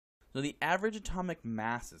So the average atomic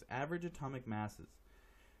masses,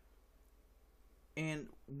 and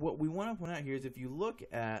what we want to point out here is if you look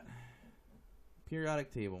at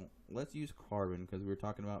periodic table, let's use carbon because we were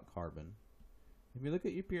talking about carbon. If you look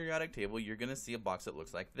at your periodic table, you're going to see a box that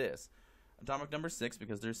looks like this. Atomic number 6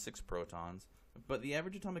 because there's 6 protons, but the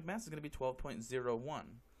average atomic mass is going to be 12.01.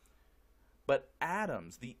 But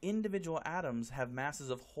atoms, the individual atoms, have masses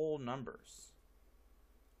of whole numbers.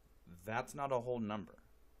 That's not a whole number.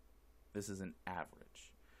 This is an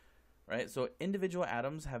average, right? So individual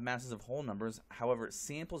atoms have masses of whole numbers. However,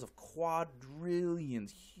 samples of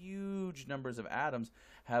quadrillions, huge numbers of atoms,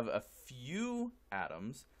 have a few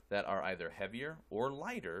atoms that are either heavier or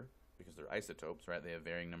lighter because they're isotopes, right? They have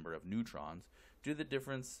varying number of neutrons due to the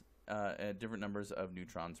different numbers of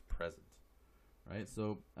neutrons present, right?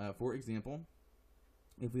 So, for example,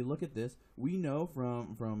 if we look at this, we know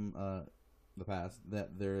from the past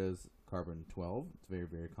that there is carbon 12. It's very,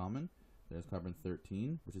 very common. There's carbon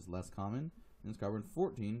 13, which is less common. And there's carbon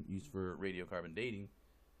 14, used for radiocarbon dating.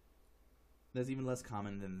 That's even less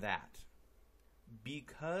common than that.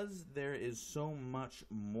 Because there is so much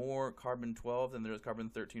more carbon 12 than there is carbon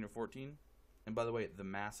 13 or 14, and by the way, the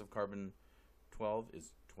mass of carbon 12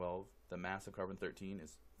 is 12, the mass of carbon 13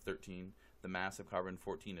 is 13, the mass of carbon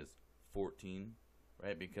 14 is 14,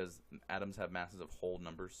 right? Because atoms have masses of whole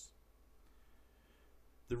numbers.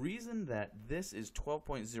 The reason that this is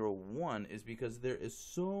 12.01 is because there is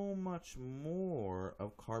so much more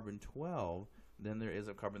of carbon 12 than there is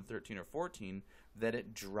of carbon 13 or 14 that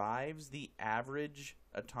it drives the average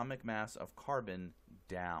atomic mass of carbon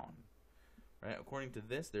down. Right? According to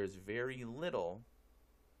this, there's very little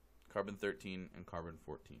carbon 13 and carbon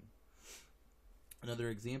 14. Another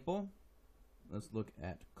example, let's look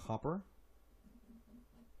at copper.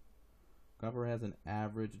 Copper has an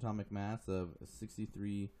average atomic mass of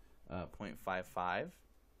 63.55.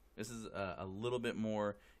 This is a little bit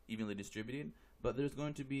more evenly distributed, but there's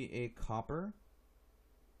going to be a copper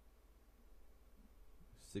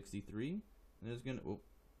 63, and there's going to, oh,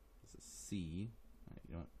 this is C. All right,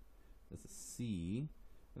 you know what? This is C,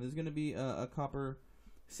 and there's going to be a copper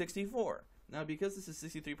 64. Now, because this is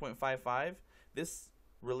 63.55, this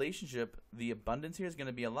relationship, the abundance here is going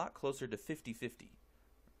to be a lot closer to 50-50.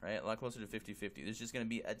 Right, a lot closer to 50-50. There's just going to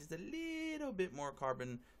be just a little bit more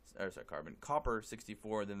copper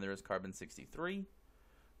 64 than there is carbon 63,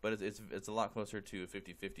 but it's a lot closer to a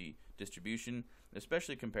 50-50 distribution,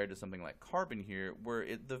 especially compared to something like carbon here,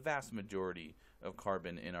 where the vast majority of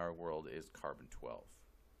carbon in our world is carbon 12.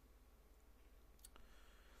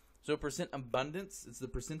 So percent abundance, it's the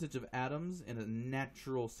percentage of atoms in a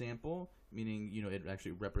natural sample, meaning it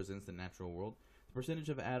actually represents the natural world. Percentage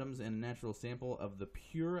of atoms in a natural sample of the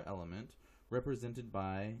pure element represented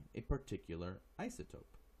by a particular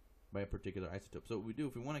isotope. So what we do,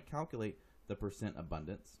 if we want to calculate the percent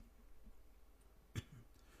abundance,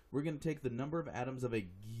 we're going to take the number of atoms of a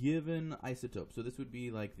given isotope. So this would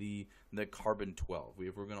be like the carbon 12.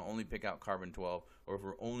 If we're going to only pick out carbon 12, or if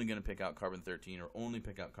we're only going to pick out carbon 13, or only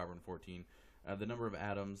pick out carbon 14, the number of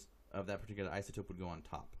atoms of that particular isotope would go on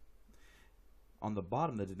top. On the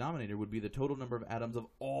bottom, the denominator would be the total number of atoms of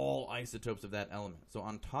all isotopes of that element. So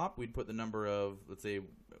on top, we'd put the number of, let's say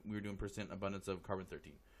we were doing percent abundance of carbon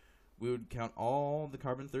 13. We would count all the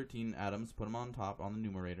carbon 13 atoms, put them on top on the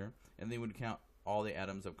numerator, and then we would count all the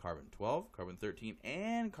atoms of carbon 12, carbon 13,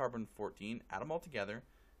 and carbon 14, add them all together,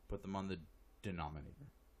 put them on the denominator,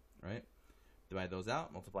 right? Divide those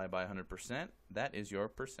out, multiply by 100%. That is your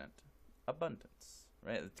percent abundance,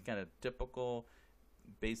 right? It's kind of typical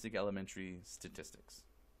basic elementary statistics.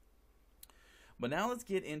 But now let's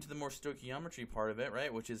get into the more stoichiometry part of it,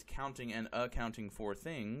 right, which is counting and accounting for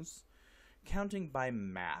things, counting by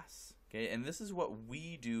mass. Okay, and this is what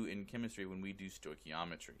we do in chemistry when we do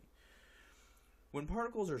stoichiometry. When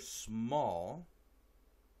particles are small,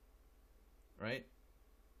 right,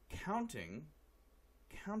 counting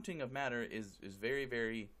of matter is very,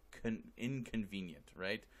 very inconvenient,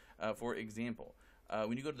 right? For example,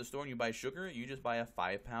 when you go to the store and you buy sugar, you just buy a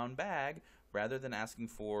 5-pound bag rather than asking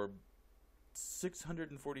for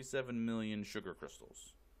 647 million sugar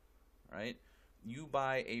crystals, right? You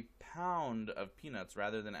buy a pound of peanuts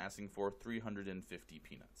rather than asking for 350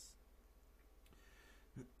 peanuts.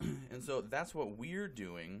 And so that's what we're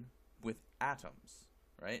doing with atoms,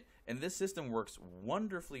 right? And this system works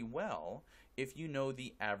wonderfully well if you know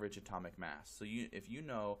the average atomic mass. So if you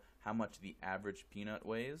know how much the average peanut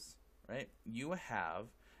weighs, right, you have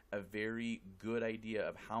a very good idea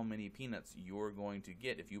of how many peanuts you're going to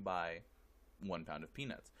get if you buy 1 pound of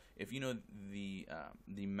peanuts. If you know the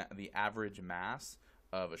average mass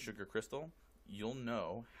of a sugar crystal, you'll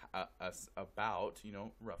know about,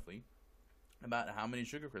 roughly, about how many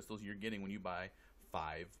sugar crystals you're getting when you buy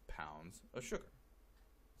 5 pounds of sugar.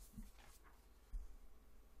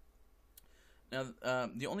 Now,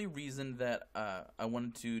 the only reason that I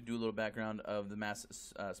wanted to do a little background of the mass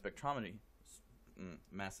spectrometer,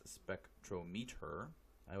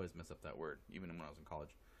 I always mess up that word, even when I was in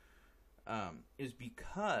college, is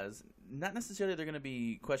because not necessarily they're going to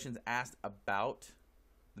be questions asked about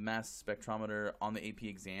the mass spectrometer on the AP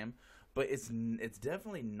exam, but it's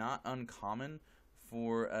definitely not uncommon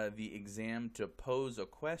for the exam to pose a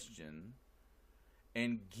question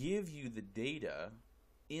and give you the data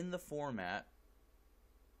in the format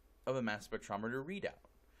of a mass spectrometer readout.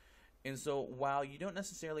 And so while you don't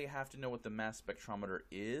necessarily have to know what the mass spectrometer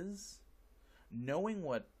is, knowing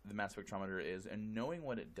what the mass spectrometer is and knowing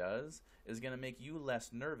what it does is going to make you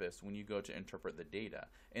less nervous when you go to interpret the data.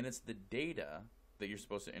 And it's the data that you're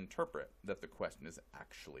supposed to interpret that the question is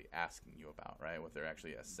actually asking you about, right? What they're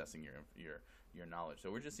actually assessing your knowledge.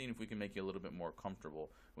 So we're just seeing if we can make you a little bit more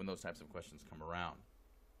comfortable when those types of questions come around.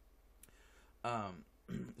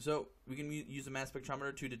 So we can use a mass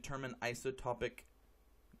spectrometer to determine isotopic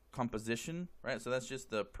composition, right? So that's just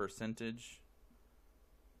the percentage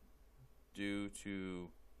due to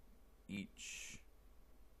each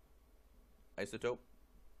isotope.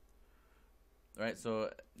 Right, so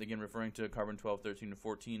again, referring to carbon 12, 13, and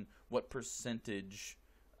 14, what percentage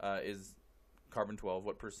is carbon 12,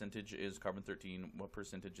 what percentage is carbon 13, what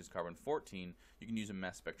percentage is carbon 14? You can use a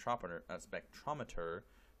mass spectrometer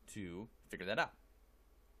to figure that out.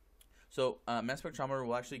 So mass spectrometer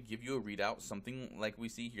will actually give you a readout, something like we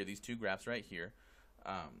see here, these two graphs right here.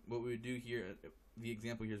 What we would do here, the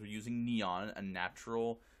example here is we're using neon, a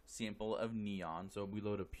natural sample of neon. So we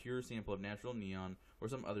load a pure sample of natural neon or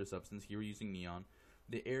some other substance. Here we're using neon.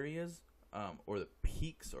 The areas or the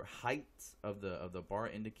peaks or heights of the bar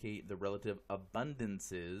indicate the relative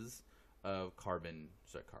abundances of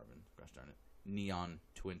neon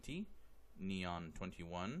 20, neon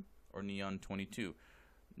 21, or neon 22.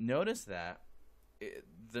 Notice that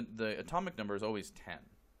the atomic number is always 10,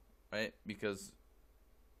 right? Because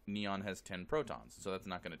neon has 10 protons, so that's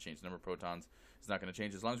not going to change. The number of protons is not going to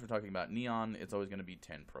change. As long as we're talking about neon, it's always going to be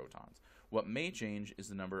 10 protons. What may change is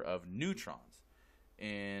the number of neutrons.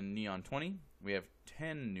 In neon 20, we have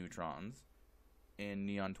 10 neutrons. In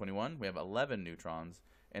neon 21, we have 11 neutrons.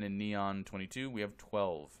 And in neon 22, we have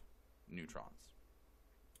 12 neutrons.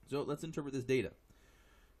 So let's interpret this data.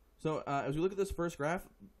 So as we look at this first graph,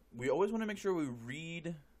 we always want to make sure we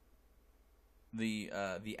read the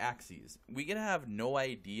axes. We can have no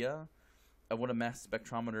idea of what a mass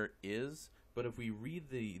spectrometer is, but if we read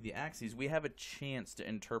the axes, we have a chance to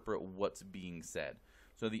interpret what's being said.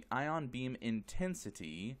 So the ion beam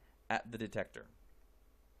intensity at the detector,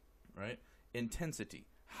 right? Intensity,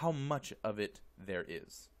 how much of it there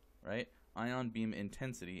is, right? Ion beam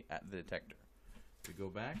intensity at the detector. If we go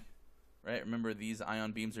back, right? Remember, these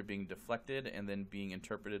ion beams are being deflected and then being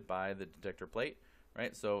interpreted by the detector plate,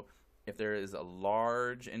 right? So if there is a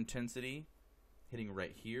large intensity hitting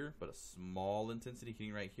right here, but a small intensity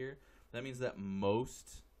hitting right here, that means that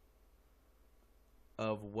most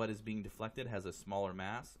of what is being deflected has a smaller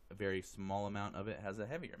mass. A very small amount of it has a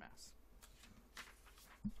heavier mass.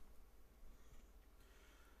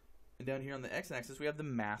 And down here on the x-axis, we have the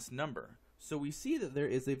mass number. So we see that there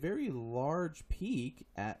is a very large peak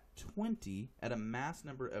at 20, at a mass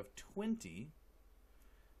number of 20.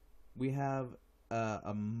 We have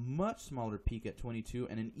a much smaller peak at 22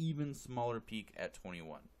 and an even smaller peak at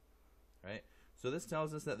 21, right? So this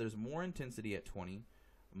tells us that there's more intensity at 20,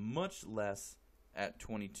 much less at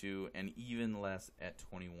 22, and even less at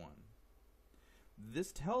 21.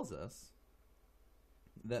 This tells us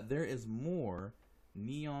that there is more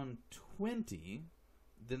neon 20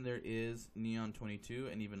 than there is neon 22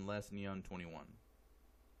 and even less neon 21.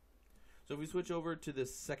 So if we switch over to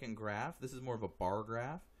this second graph, this is more of a bar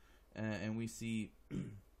graph, and we see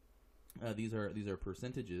these are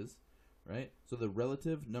percentages, right? So the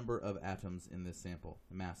relative number of atoms in this sample,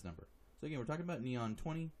 the mass number. So again, we're talking about neon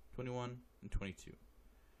 20, 21, and 22.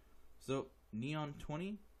 So neon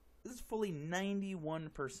 20, this is fully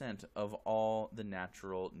 91% of all the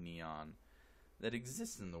natural neon that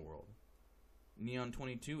exists in the world. Neon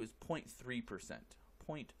 22 is 0.3%.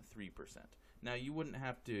 0.3%. Now, you wouldn't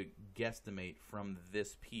have to guesstimate from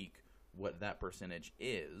this peak what that percentage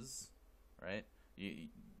is, right?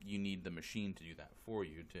 You need the machine to do that for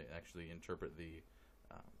you to actually interpret the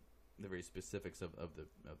very specifics of the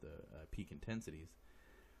peak intensities.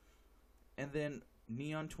 And then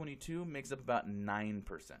neon 22 makes up about 9%.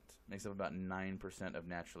 Makes up about 9% of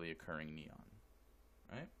naturally occurring neon,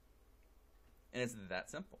 right? And it's that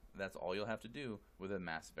simple. That's all you'll have to do with a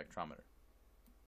mass spectrometer.